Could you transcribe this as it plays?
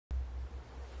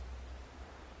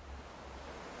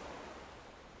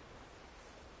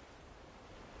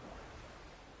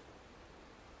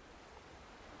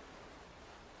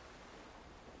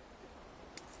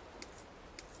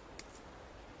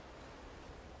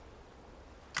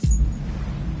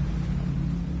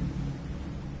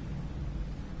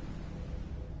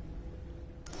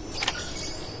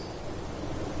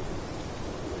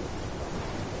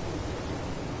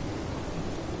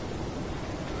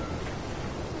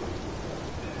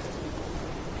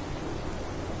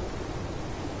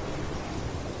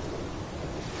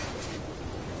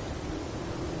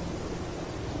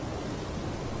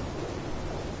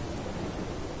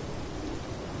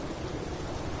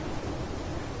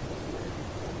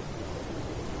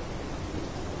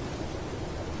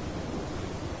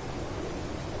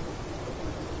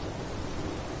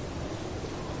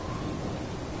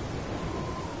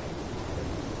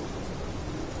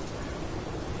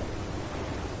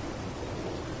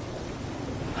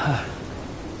Hey!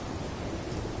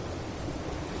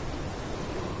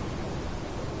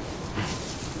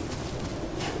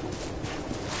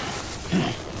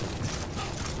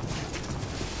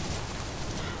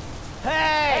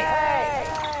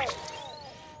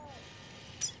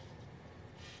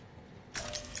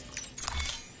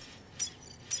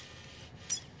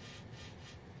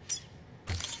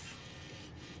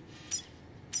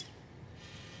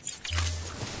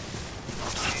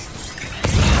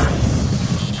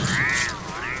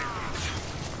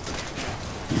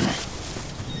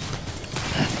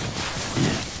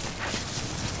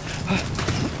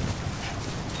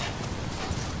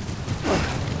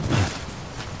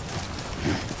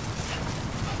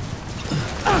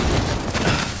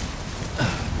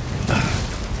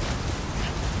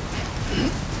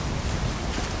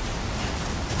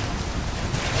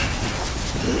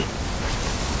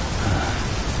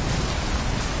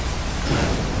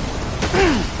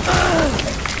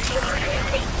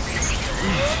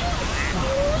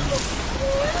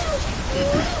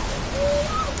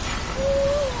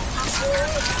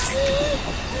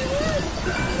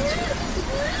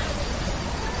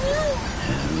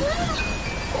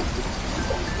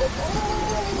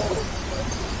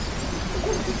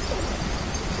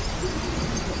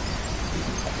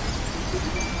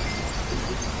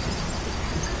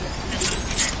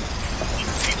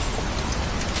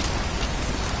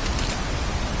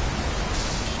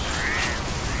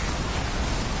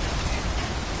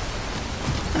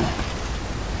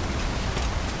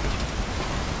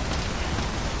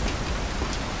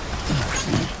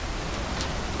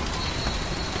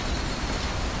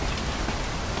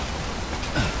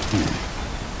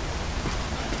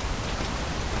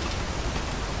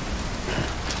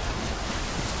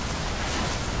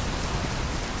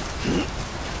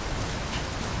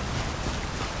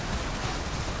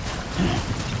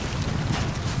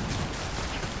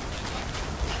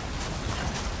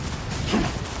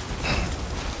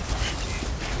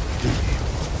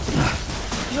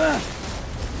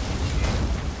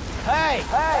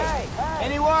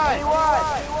 Anyone?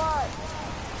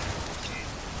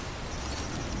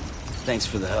 Thanks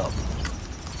for the help.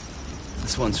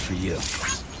 This one's for you.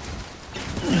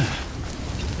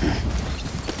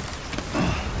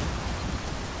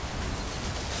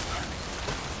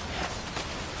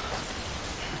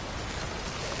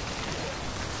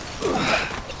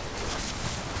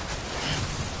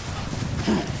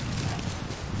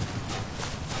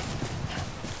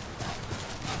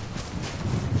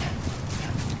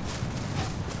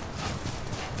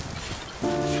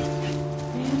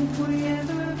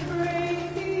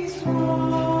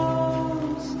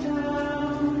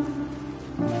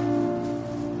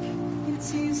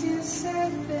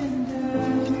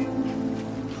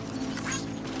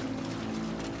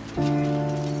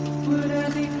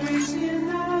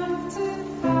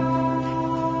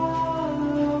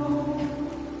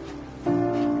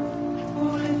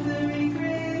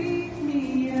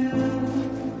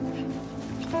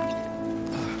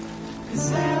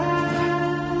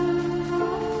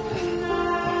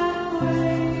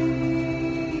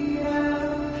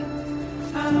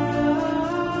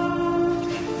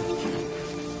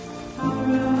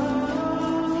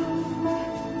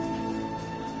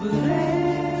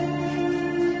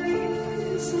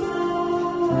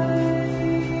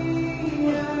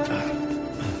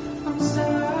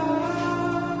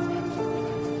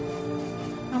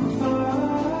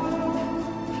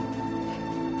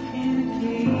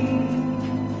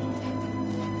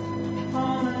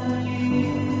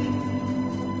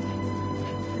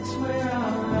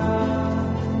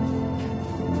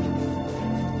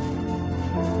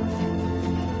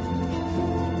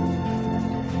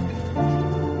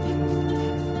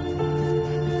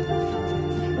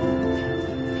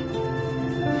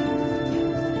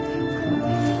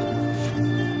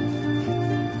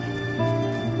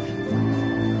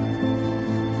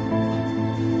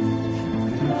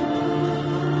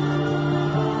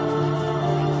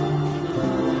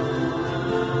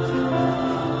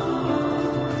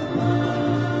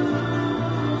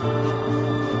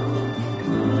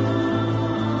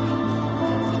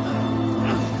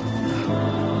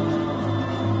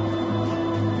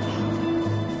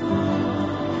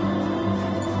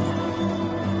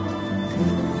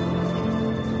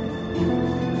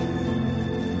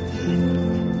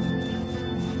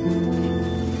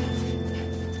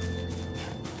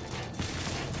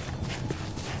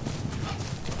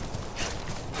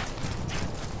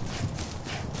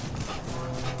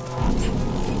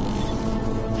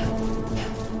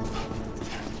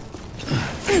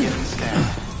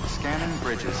 Scanning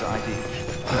bridges ID.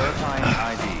 Verifying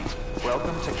ID.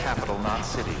 Welcome to Capital, not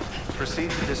City.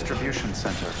 Proceed to Distribution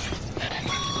Center.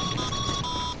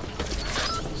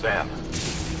 Sam,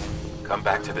 come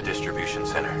back to the distribution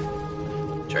center.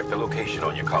 Check the location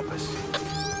on your compass.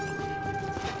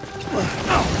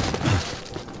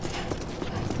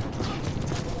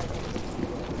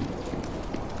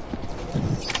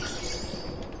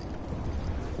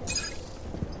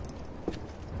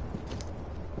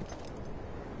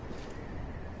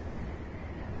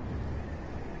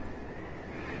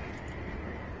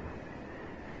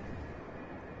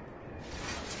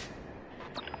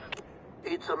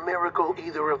 It's a miracle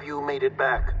either of you made it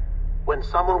back. When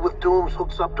someone with dooms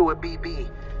hooks up to a BB,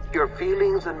 your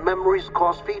feelings and memories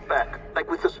cause feedback,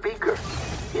 like with a speaker.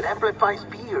 It amplifies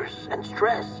fears and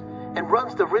stress, and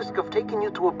runs the risk of taking you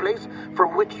to a place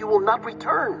from which you will not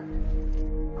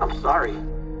return. I'm sorry,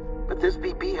 but this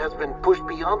BB has been pushed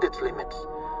beyond its limits.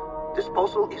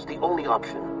 Disposal is the only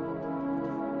option.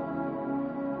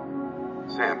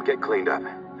 Sam, get cleaned up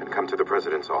and come to the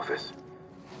president's office.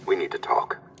 We need to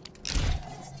talk.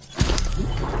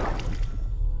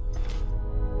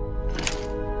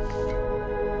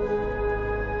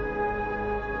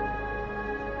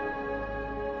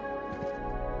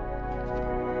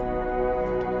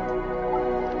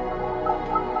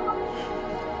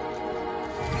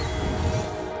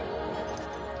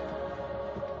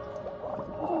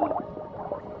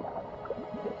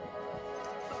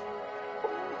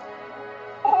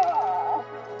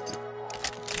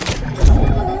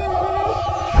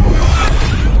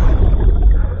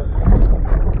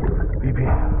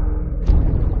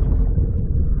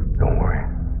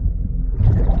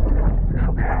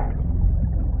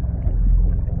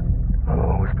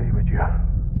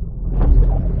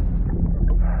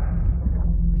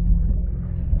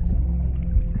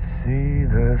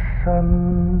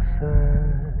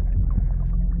 Sunset,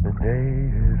 the day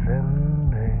is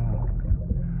ending.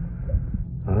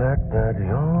 Let that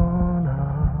yawn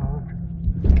out.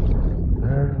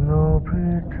 There's no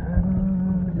pretending.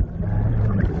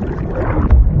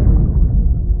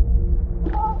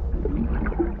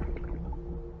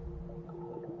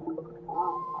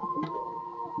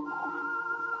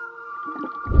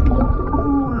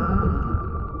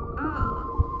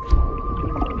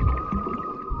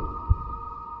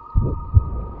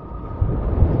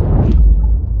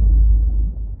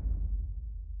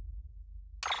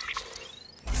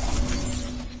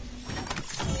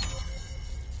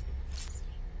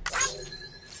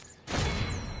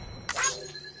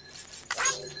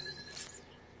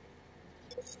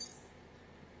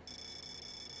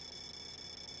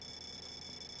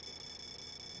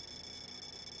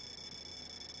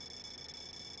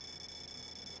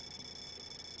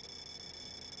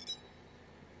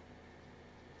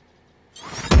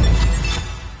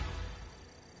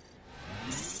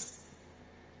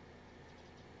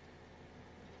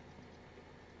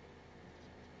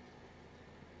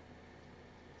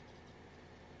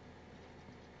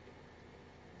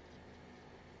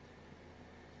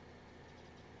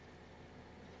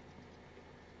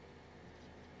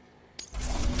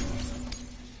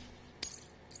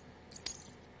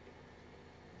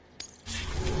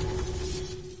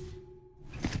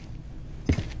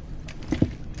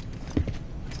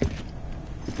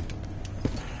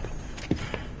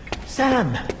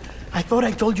 Sam, I thought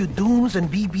I told you dooms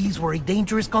and BBs were a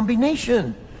dangerous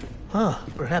combination. Huh,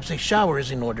 perhaps a shower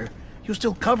is in order. You're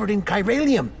still covered in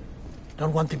chiralium.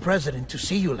 Don't want the president to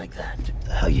see you like that.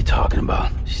 The hell you talking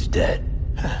about? She's dead.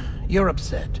 You're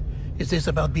upset. Is this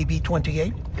about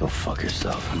BB-28? Go fuck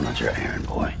yourself. I'm not your errand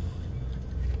boy.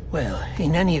 Well,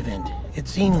 in any event, it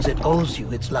seems it owes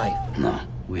you its life. No,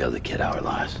 we owe the kid our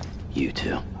lives. You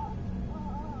too.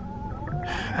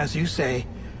 As you say,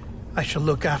 I shall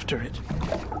look after it.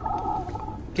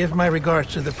 Give my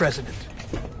regards to the president.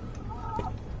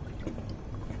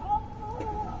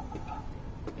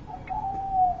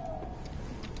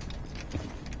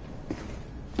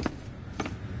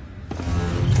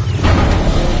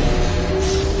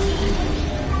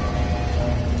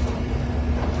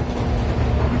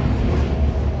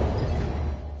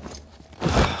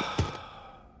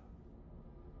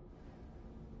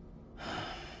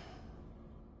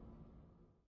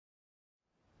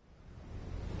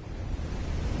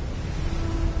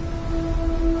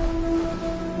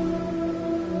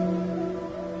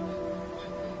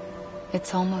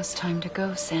 It's almost time to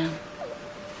go, Sam.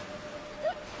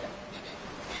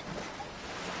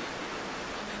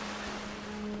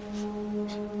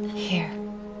 Here.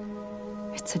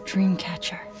 It's a dream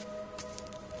catcher.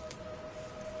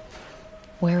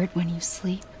 Wear it when you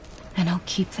sleep, and I'll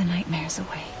keep the nightmares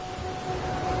away.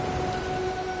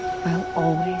 I'll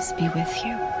always be with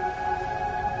you.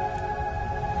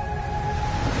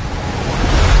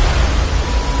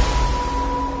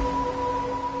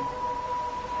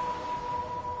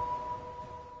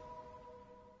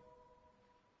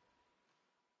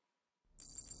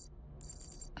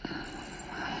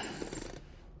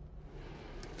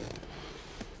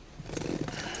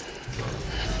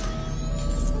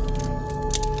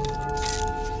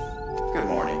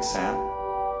 doing, Sam?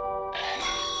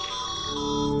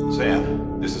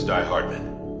 Sam, this is Di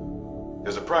Hardman.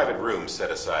 There's a private room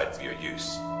set aside for your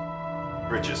use.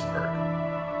 Bridges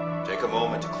perk. Take a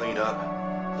moment to clean up,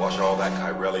 wash all that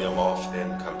chiralium off,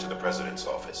 then come to the President's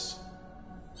office.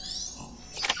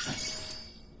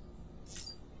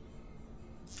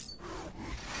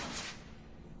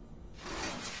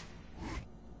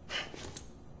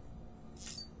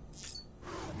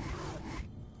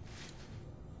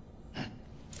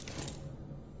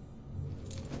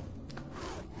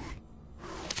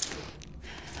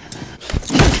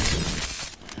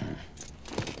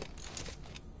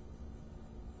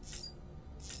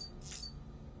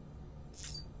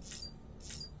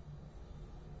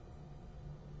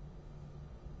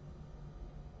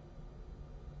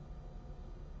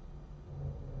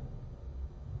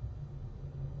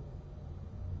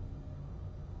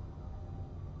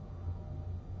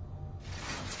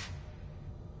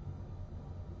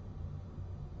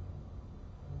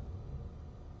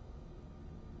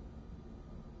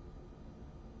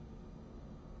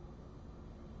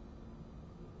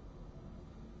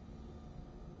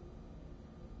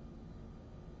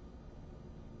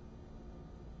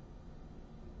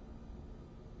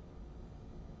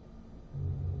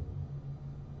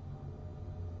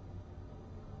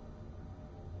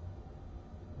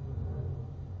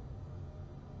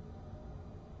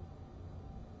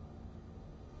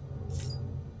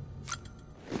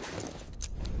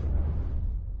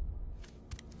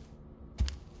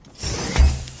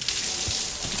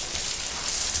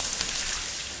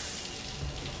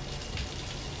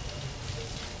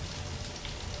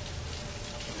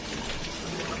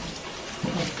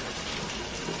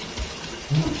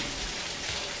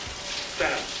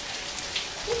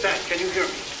 Sam, can you hear me?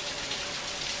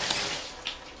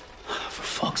 For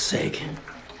fuck's sake.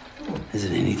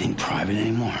 Isn't anything private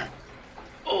anymore?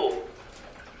 Oh,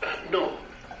 no.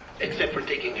 Except for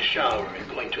taking a shower and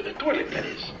going to the toilet, that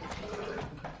is.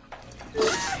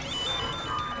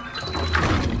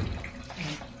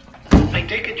 I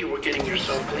take it you were getting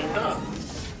yourself cleaned up.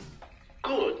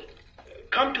 Good.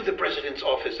 Come to the President's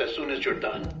office as soon as you're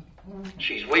done.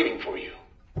 She's waiting for you.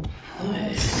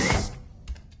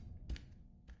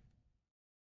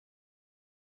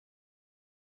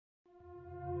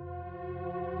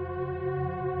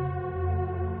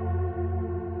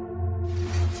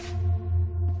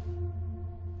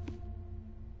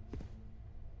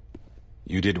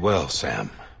 You did well, Sam.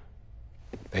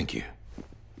 Thank you.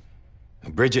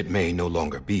 Bridget may no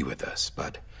longer be with us,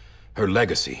 but her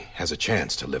legacy has a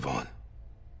chance to live on.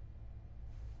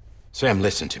 Sam,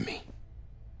 listen to me.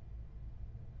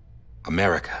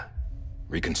 America,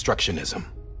 Reconstructionism,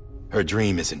 her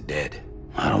dream isn't dead.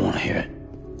 I don't want to hear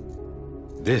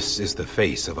it. This is the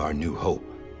face of our new hope.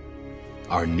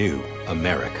 Our new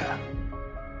America.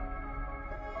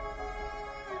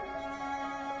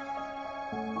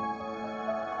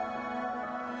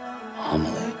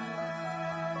 Amelie.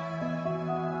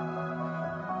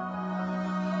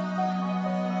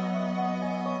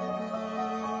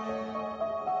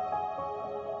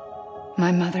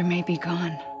 My mother may be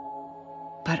gone,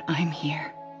 but I'm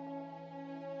here.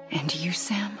 And you,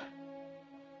 Sam,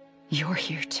 you're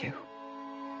here too.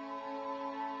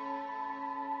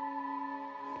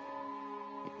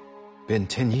 Been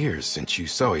 10 years since you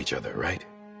saw each other, right?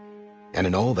 And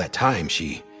in all that time,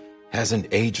 she hasn't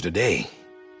aged a day.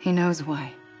 He knows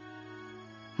why.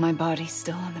 My body's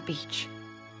still on the beach.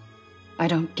 I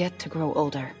don't get to grow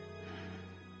older.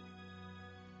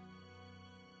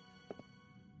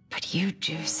 But you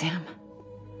do, Sam.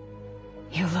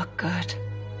 You look good.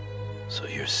 So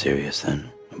you're serious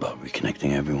then about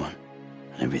reconnecting everyone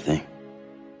and everything?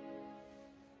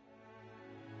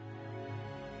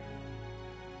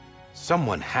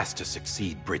 Someone has to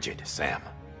succeed Bridget, Sam.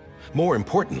 More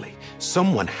importantly,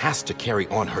 someone has to carry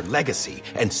on her legacy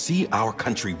and see our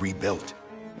country rebuilt.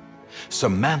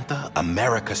 Samantha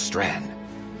America Strand,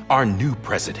 our new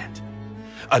president.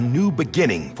 A new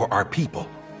beginning for our people,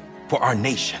 for our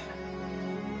nation.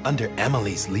 Under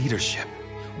Emily's leadership,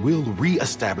 we'll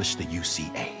re-establish the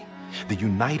UCA, the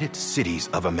United Cities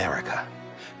of America.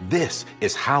 This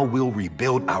is how we'll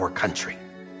rebuild our country.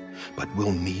 But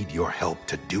we'll need your help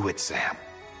to do it, Sam.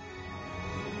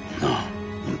 No,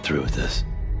 I'm through with this.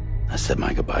 I said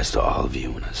my goodbyes to all of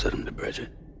you when I said them to Bridget.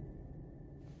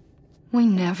 We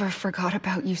never forgot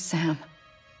about you, Sam.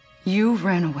 You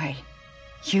ran away.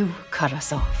 You cut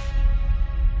us off.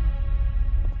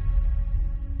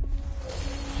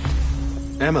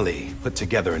 Emily put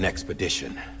together an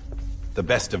expedition. The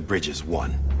best of Bridges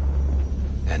won.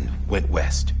 And went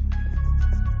west.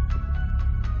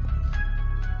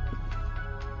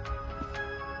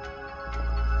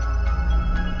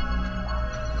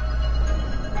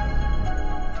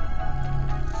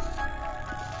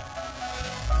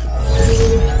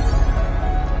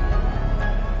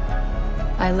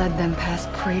 I led them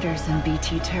past craters in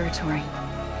BT territory.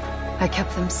 I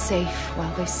kept them safe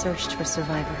while they searched for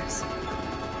survivors.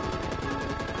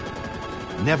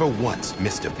 Never once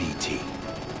missed a BT.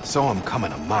 Saw him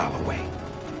coming a mile away.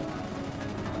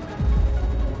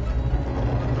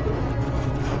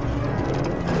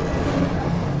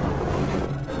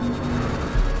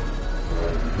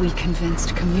 We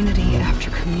convinced community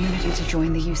after community to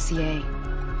join the UCA,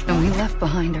 and we left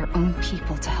behind our own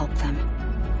people to help them.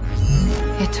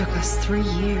 It took us 3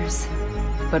 years,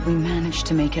 but we managed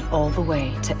to make it all the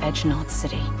way to Edge-Knot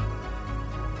City.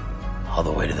 All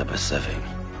the way to the Pacific.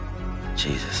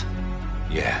 Jesus.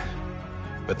 Yeah,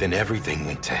 but then everything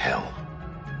went to hell.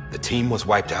 The team was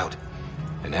wiped out,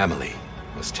 and Emily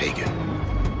was taken.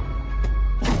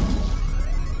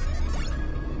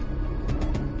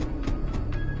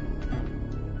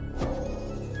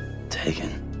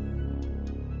 Taken?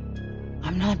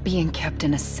 I'm not being kept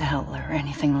in a cell or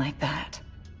anything like that.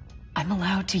 I'm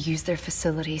allowed to use their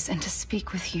facilities and to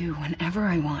speak with you whenever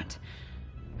I want.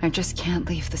 I just can't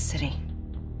leave the city.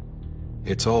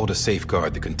 It's all to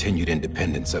safeguard the continued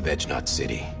independence of Edge-Knot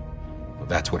City. Well,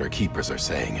 that's what our keepers are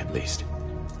saying, at least.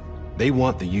 They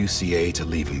want the UCA to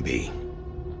leave him be.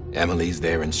 Emily's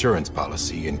their insurance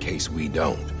policy in case we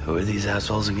don't. Who are these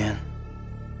assholes again?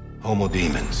 Homo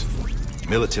Demons.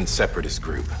 Militant separatist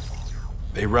group.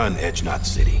 They run Edge-Knot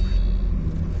City.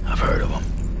 I've heard of them.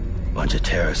 Bunch of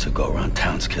terrorists who go around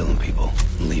towns killing people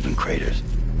and leaving craters.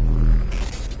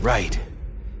 Right.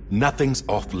 Nothing's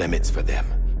off limits for them.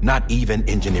 Not even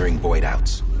engineering void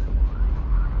outs.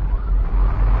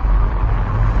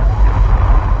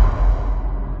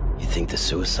 You think the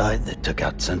suicide that took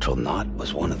out Central Knot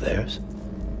was one of theirs?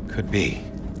 Could be.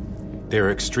 There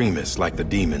are extremists like the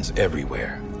demons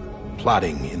everywhere,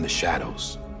 plotting in the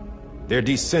shadows. They're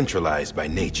decentralized by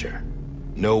nature.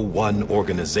 No one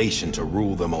organization to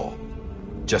rule them all.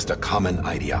 Just a common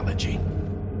ideology.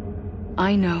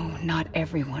 I know not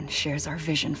everyone shares our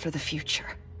vision for the future.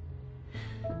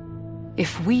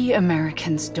 If we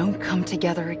Americans don't come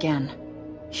together again,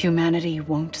 humanity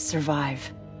won't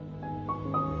survive.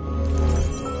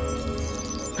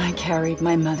 I carried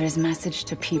my mother's message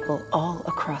to people all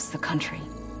across the country.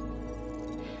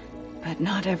 But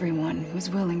not everyone was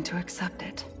willing to accept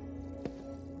it.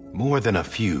 More than a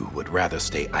few would rather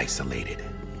stay isolated.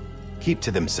 Keep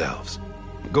to themselves.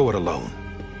 Go it alone.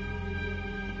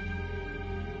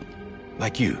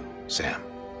 Like you, Sam.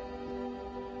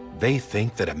 They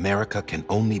think that America can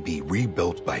only be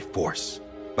rebuilt by force,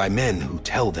 by men who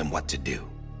tell them what to do,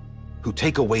 who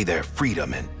take away their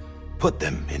freedom and put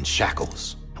them in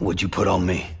shackles. What'd you put on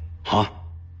me, huh?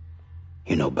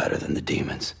 You know better than the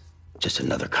demons. Just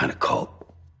another kind of cult.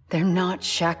 They're not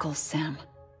shackles, Sam.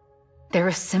 They're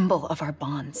a symbol of our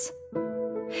bonds.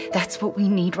 That's what we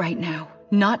need right now.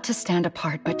 Not to stand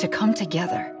apart, but to come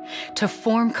together, to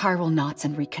form chiral knots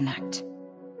and reconnect.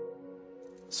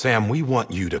 Sam, we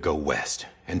want you to go west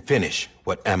and finish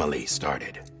what Emily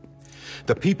started.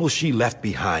 The people she left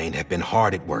behind have been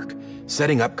hard at work,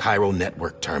 setting up chiral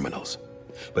network terminals.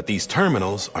 But these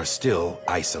terminals are still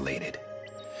isolated.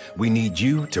 We need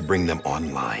you to bring them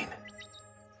online.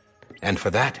 And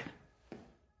for that,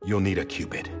 you'll need a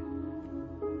Cupid.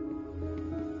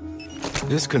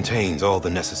 This contains all the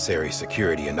necessary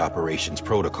security and operations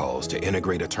protocols to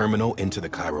integrate a terminal into the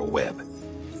chiral web.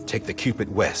 Take the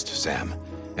Cupid west, Sam,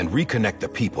 and reconnect the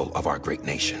people of our great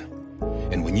nation.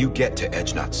 And when you get to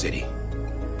Edge-Knot City,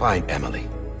 find Emily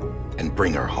and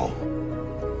bring her home.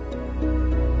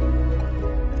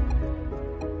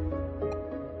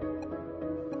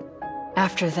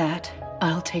 After that,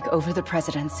 I'll take over the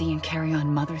presidency and carry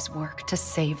on Mother's work to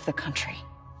save the country.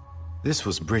 This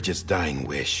was Bridget's dying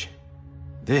wish.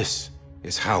 This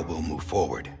is how we'll move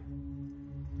forward.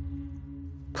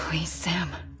 Please, Sam.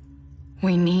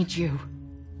 We need you.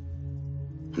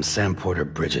 I'm Sam Porter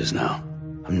Bridges now.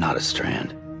 I'm not a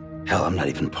Strand. Hell, I'm not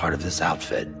even part of this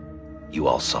outfit. You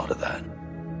all saw to that.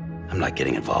 I'm not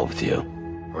getting involved with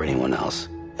you, or anyone else,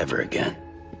 ever again.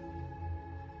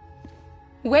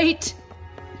 Wait!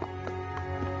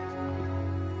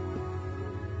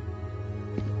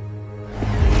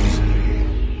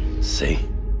 See?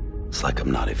 It's like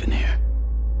I'm not even here.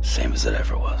 Same as it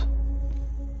ever was.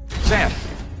 Sam!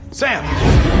 Sam!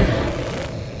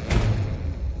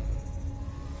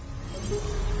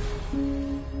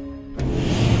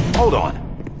 Hold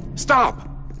on. Stop!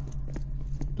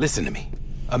 Listen to me.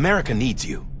 America needs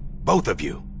you. Both of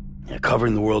you. Yeah,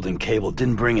 covering the world in cable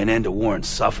didn't bring an end to war and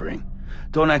suffering.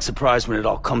 Don't act surprised when it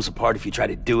all comes apart if you try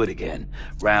to do it again.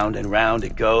 Round and round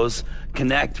it goes.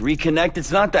 Connect, reconnect,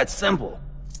 it's not that simple.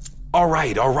 All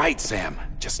right, Sam.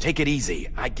 Just take it easy.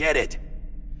 I get it.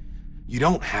 You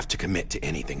don't have to commit to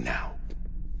anything now.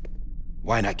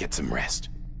 Why not get some rest?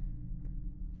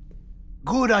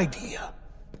 Good idea.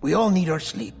 We all need our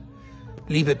sleep.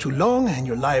 Leave it too long and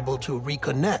you're liable to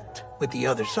reconnect with the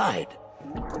other side.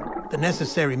 The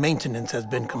necessary maintenance has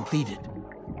been completed.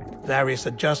 Various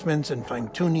adjustments and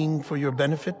fine-tuning for your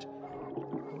benefit.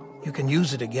 You can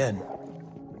use it again.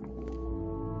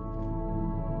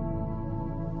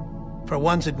 For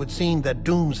once, it would seem that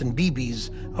Dooms and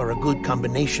BBs are a good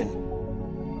combination.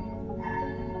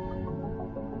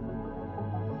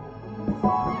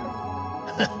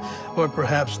 Or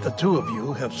perhaps the two of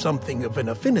you have something of an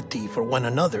affinity for one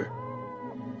another.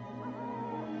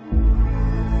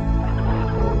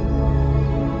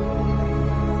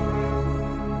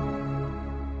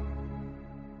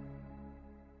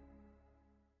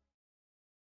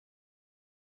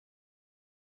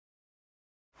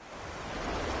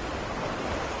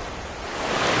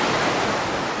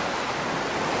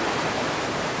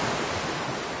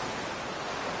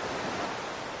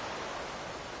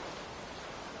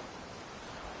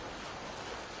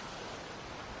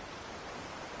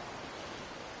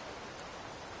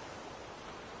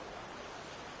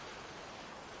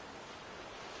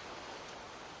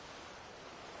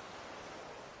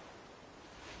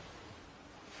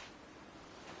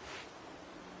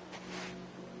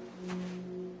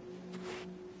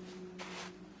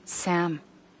 Sam.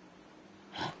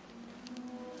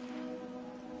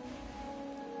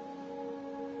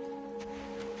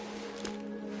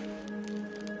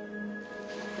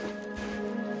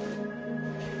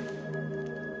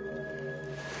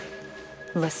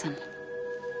 Listen.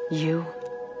 You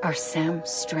are Sam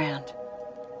Strand.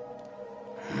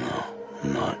 No,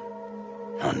 I'm not.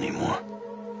 Not anymore.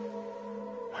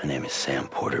 My name is Sam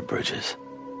Porter Bridges.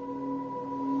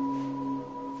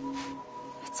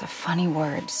 It's a funny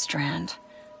word, strand.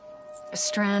 A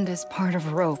strand is part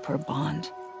of rope or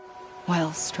bond,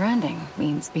 while stranding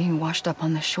means being washed up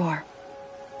on the shore.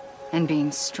 And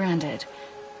being stranded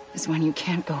is when you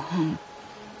can't go home.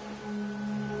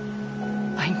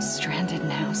 I'm stranded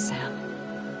now,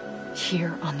 Sam.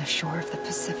 Here on the shore of the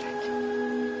Pacific.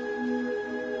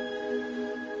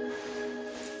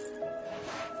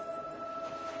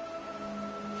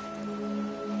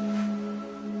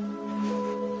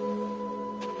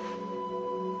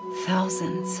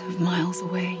 Thousands of miles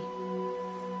away,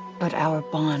 but our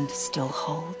bond still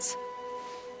holds.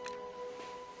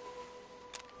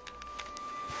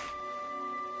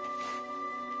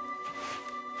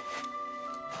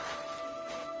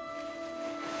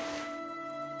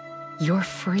 You're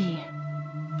free,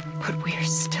 but we're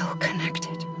still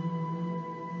connected.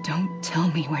 Don't tell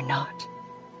me we're not.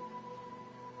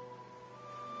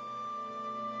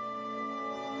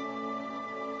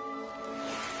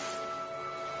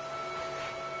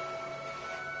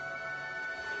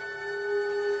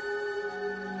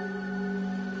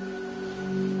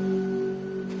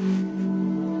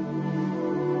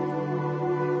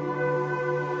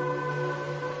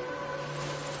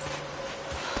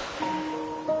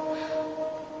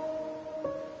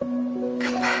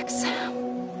 Sam.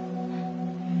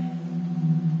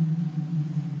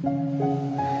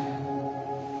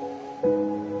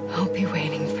 I'll be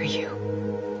waiting for you.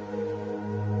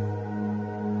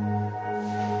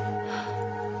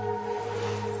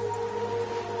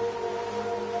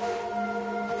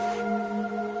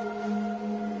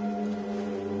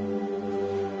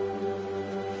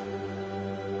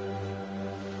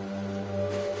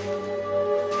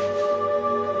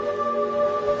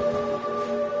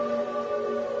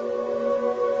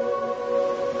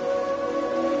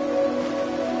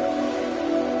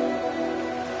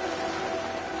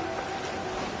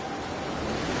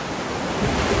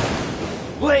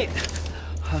 Wait!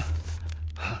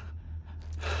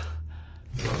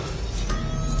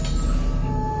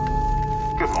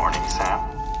 Good morning, Sam.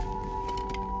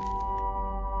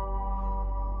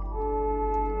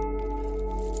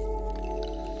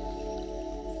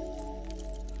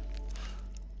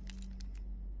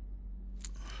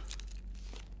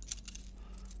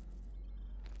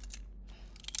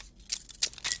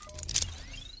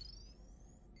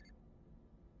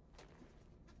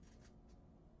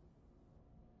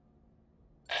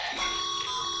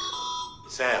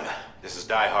 Sam, this is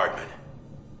Di Hardman.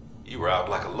 You were out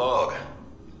like a log.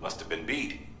 Must have been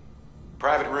beat.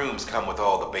 Private rooms come with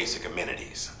all the basic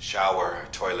amenities. Shower,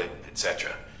 toilet,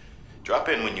 etc. Drop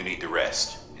in when you need to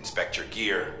rest. Inspect your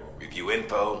gear, review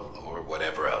info, or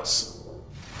whatever else.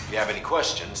 If you have any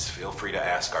questions, feel free to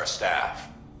ask our staff.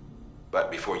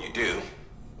 But before you do,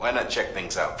 why not check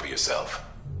things out for yourself?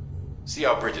 See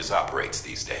how Bridges operates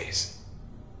these days.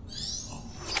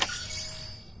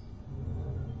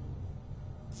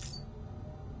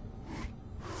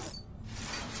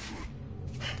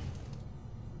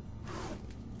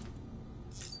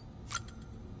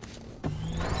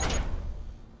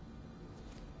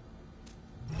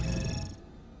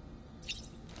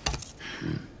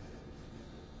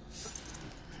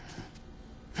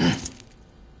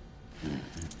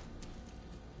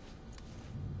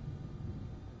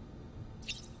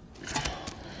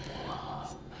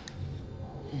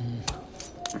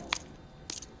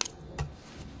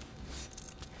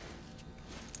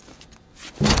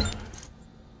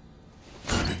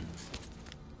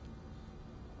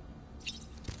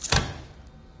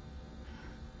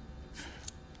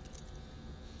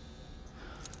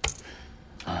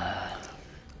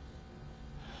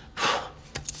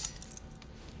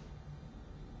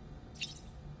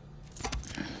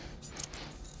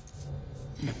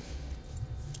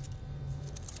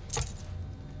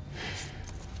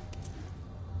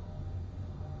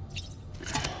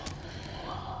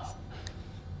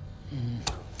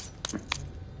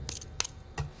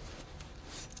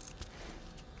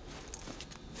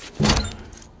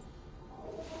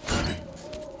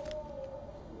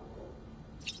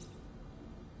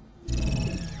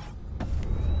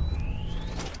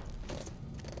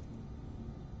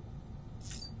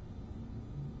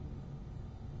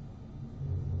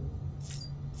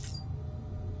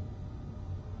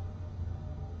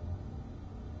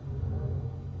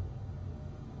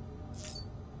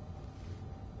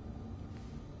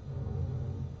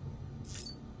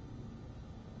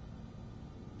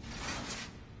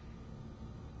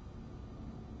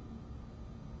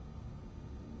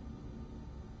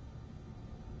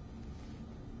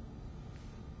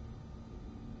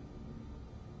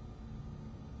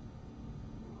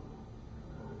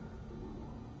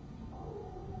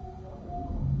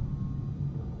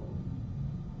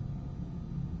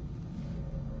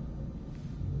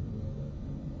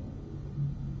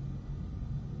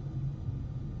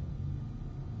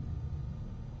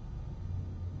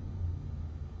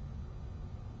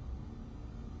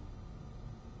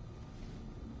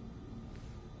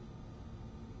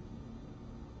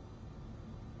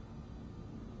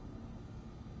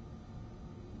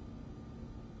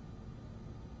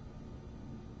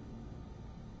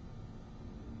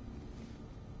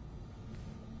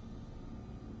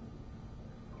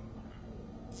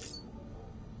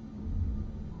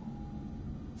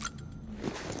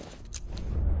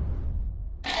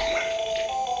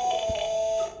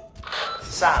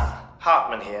 Sam,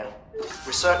 Hartman here,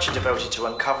 researcher devoted to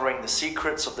uncovering the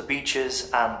secrets of the beaches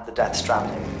and the Death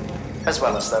Stranding, as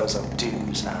well as those of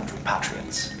dooms and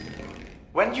repatriates.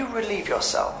 When you relieve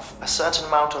yourself, a certain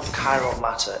amount of chiral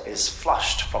matter is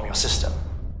flushed from your system.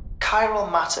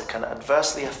 Chiral matter can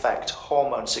adversely affect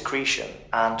hormone secretion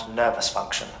and nervous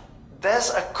function. There's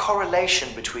a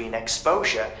correlation between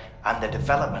exposure and the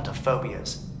development of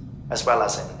phobias, as well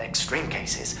as, in extreme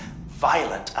cases,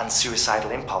 violent and suicidal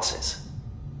impulses.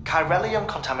 Chiralium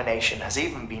contamination has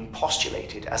even been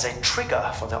postulated as a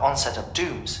trigger for the onset of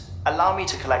dooms. Allow me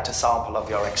to collect a sample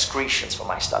of your excretions for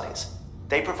my studies.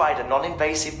 They provide a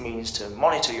non-invasive means to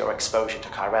monitor your exposure to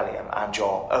chiralium and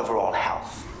your overall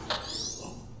health.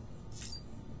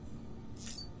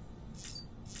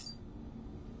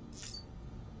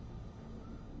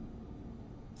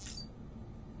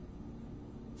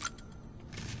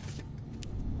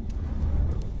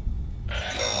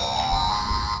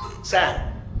 Sam,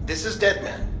 this is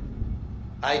Deadman.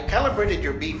 I calibrated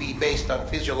your BB based on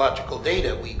physiological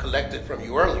data we collected from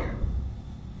you earlier.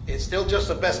 It's still just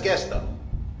a best guess, though.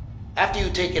 After you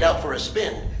take it out for a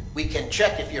spin, we can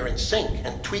check if you're in sync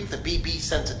and tweak the BB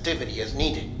sensitivity as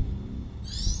needed.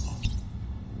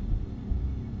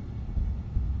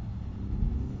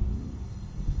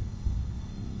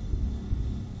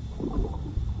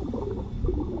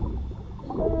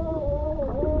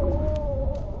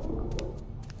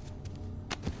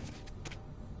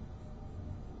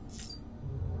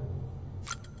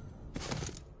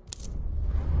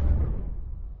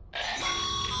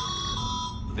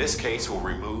 This case will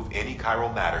remove any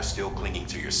chiral matter still clinging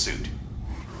to your suit.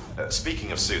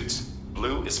 Speaking of suits,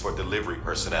 blue is for delivery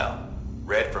personnel,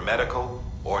 red for medical,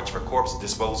 orange for corpse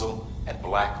disposal, and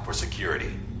black for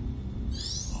security.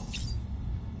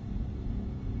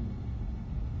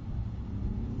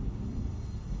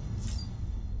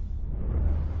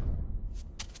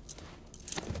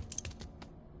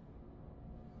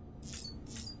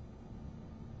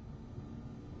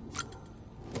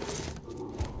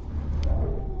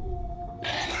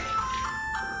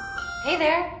 Hey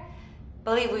there.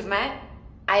 Believe we've met.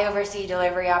 I oversee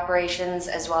delivery operations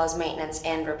as well as maintenance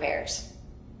and repairs.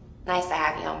 Nice to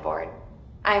have you on board.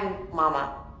 I'm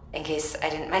Mama, in case I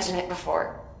didn't mention it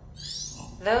before.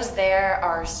 Those there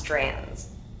are strands.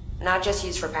 Not just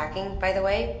used for packing, by the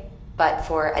way, but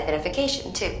for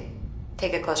identification too.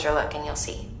 Take a closer look and you'll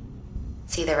see.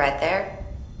 See the red there?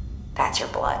 That's your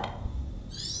blood.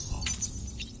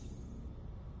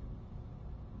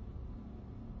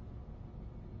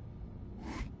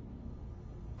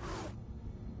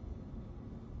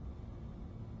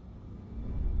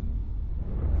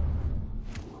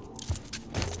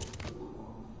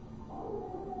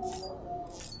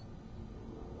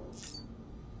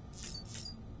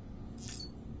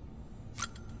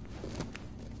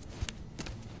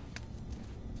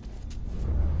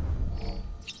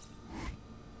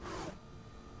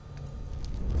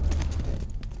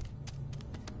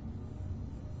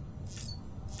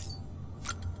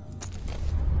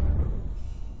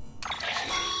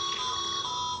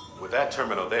 With that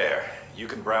terminal there, you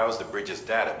can browse the bridge's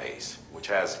database, which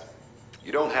has...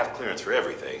 You don't have clearance for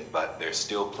everything, but there's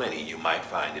still plenty you might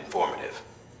find informative.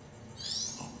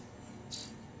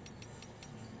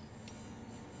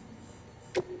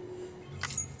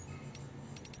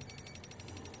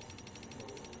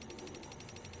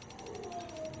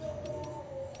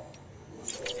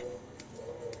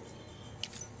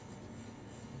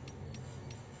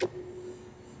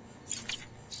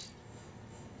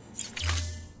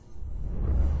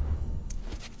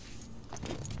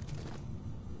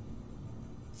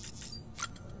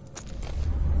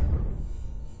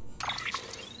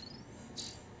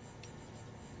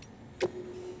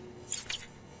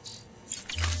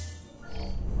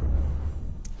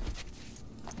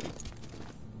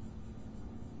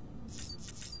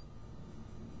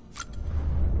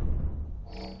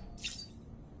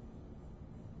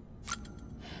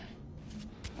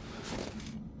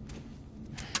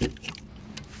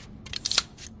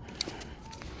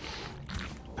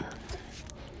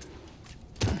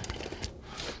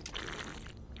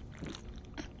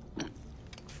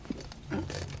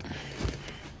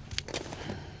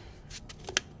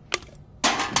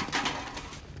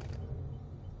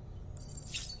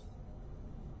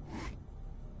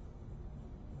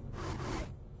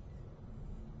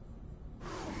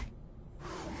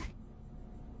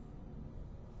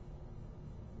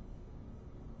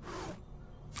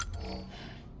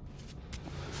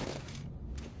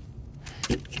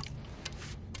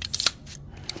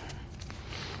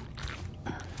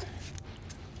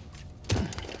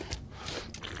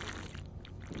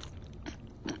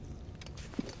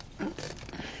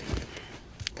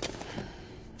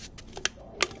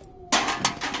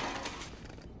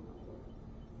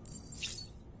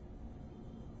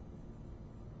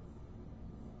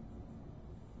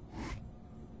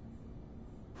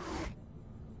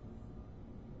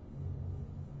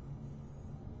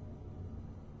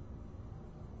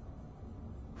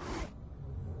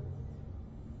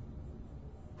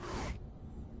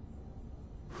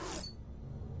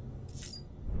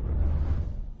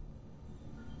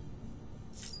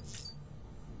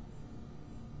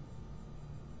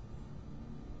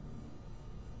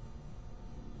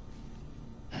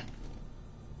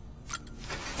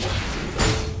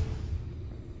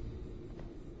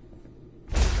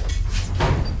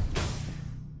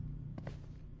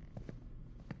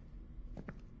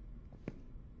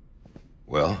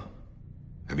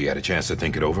 Have you had a chance to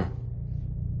think it over?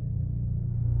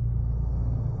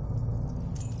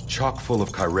 Chock full of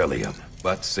chiralium,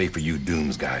 but safe for you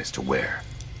Dooms guys to wear.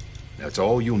 That's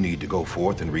all you'll need to go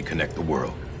forth and reconnect the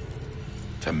world.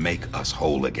 To make us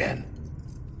whole again.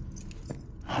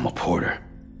 I'm a porter.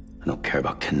 I don't care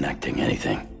about connecting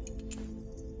anything.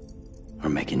 Or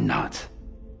making knots.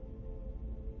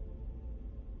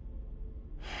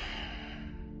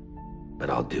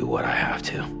 But I'll do what I have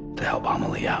to help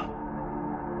Amelie out.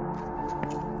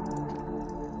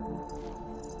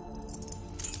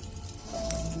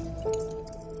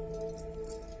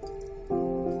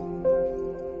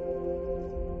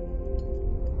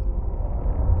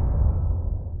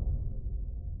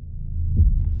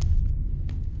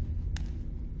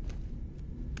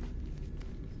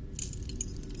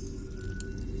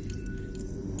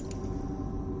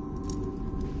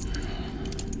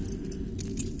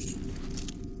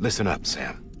 Listen up,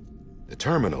 Sam. The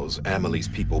terminals Amelie's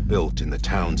people built in the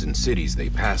towns and cities they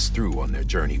passed through on their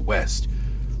journey west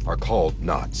are called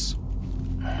knots.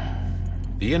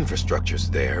 The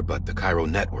infrastructure's there, but the Cairo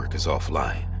network is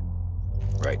offline.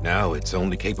 Right now, it's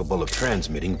only capable of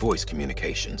transmitting voice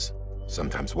communications.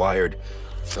 Sometimes wired,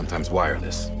 sometimes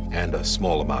wireless, and a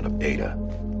small amount of data.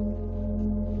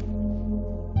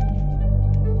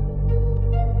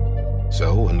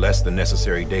 So, unless the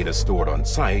necessary data's stored on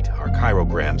site, our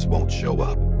chirograms won't show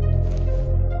up.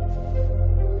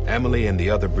 Amelie and the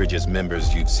other Bridges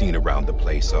members you've seen around the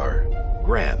place are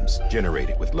grams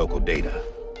generated with local data.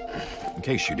 In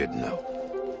case you didn't know.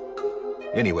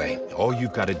 Anyway, all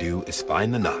you've got to do is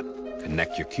find the knot,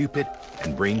 connect your Cupid,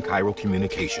 and bring Cairo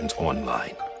communications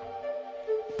online.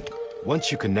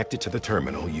 Once you connect it to the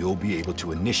terminal, you'll be able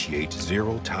to initiate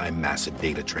zero-time massive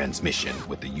data transmission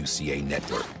with the UCA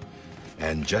network.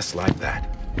 And just like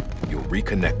that, you'll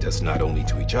reconnect us not only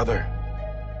to each other,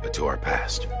 but to our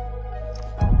past.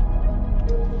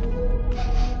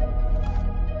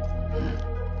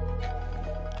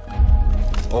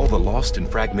 All the lost and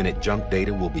fragmented junk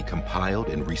data will be compiled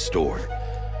and restored,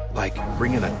 like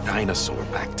bringing a dinosaur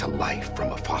back to life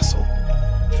from a fossil.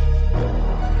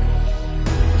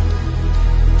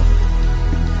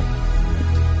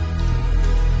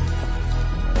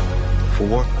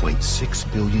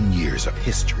 $4.6 billion years of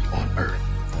history on Earth.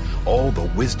 All the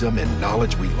wisdom and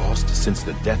knowledge we lost since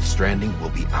the Death Stranding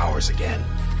will be ours again.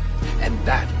 And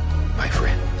that, my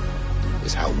friend,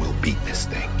 is how we'll beat this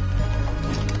thing.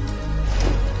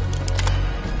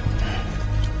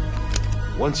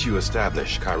 Once you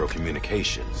establish Cairo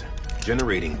communications,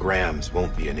 generating grams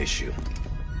won't be an issue.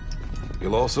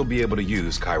 You'll also be able to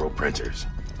use Cairo printers.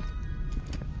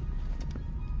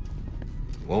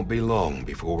 Won't be long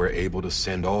before we're able to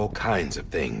send all kinds of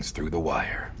things through the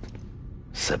wire.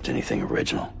 Except anything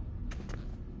original.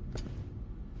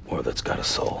 Or that's got a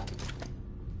soul.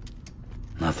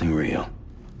 Nothing real.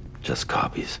 Just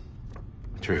copies.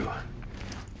 True.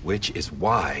 Which is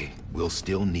why we'll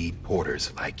still need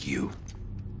porters like you.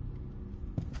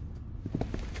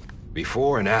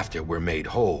 Before and after we're made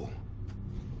whole,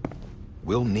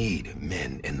 we'll need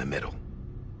men in the middle.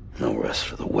 No rest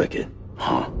for the wicked,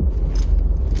 huh?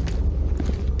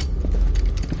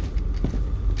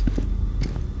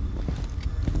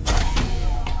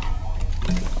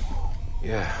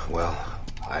 Yeah, well,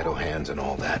 idle hands and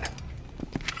all that.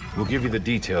 We'll give you the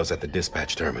details at the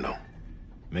dispatch terminal.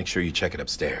 Make sure you check it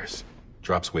upstairs.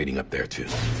 Drop's waiting up there, too.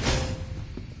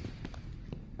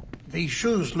 These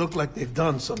shoes look like they've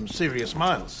done some serious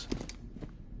miles.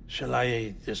 Shall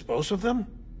I dispose of them?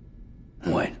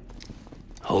 Wait.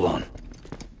 Hold on.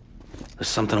 There's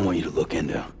something I want you to look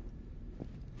into.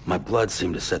 My blood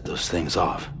seemed to set those things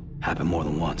off. Happened more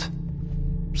than once.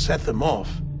 Set them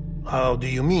off? How do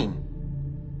you mean?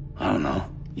 I don't know.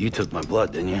 You took my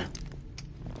blood, didn't you?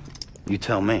 You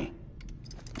tell me.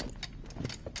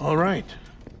 All right.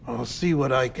 I'll see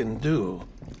what I can do.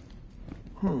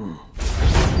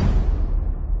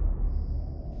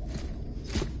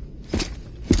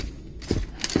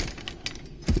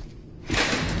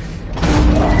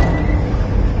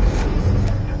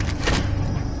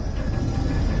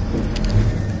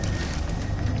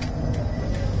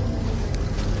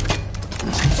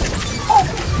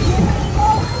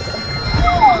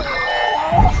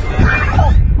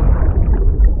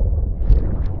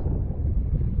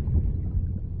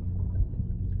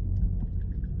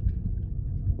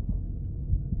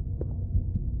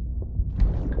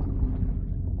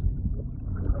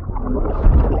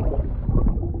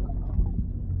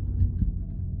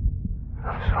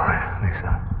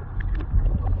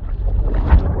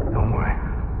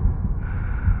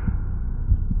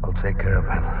 Take care of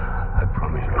him. I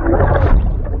promise you.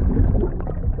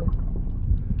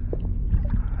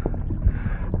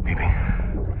 Baby.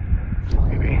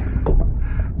 Baby.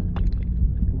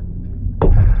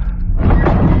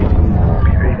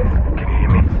 Baby, can you hear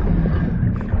me?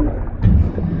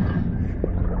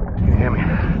 Can you hear me?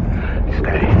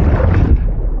 Steady.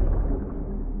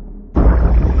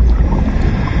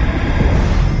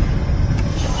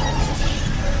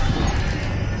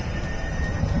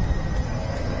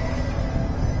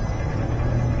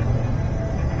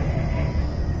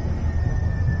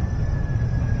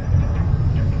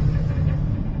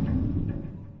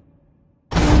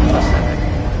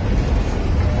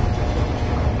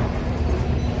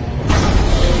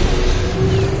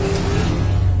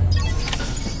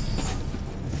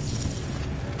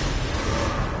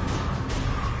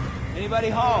 Anybody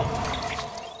home?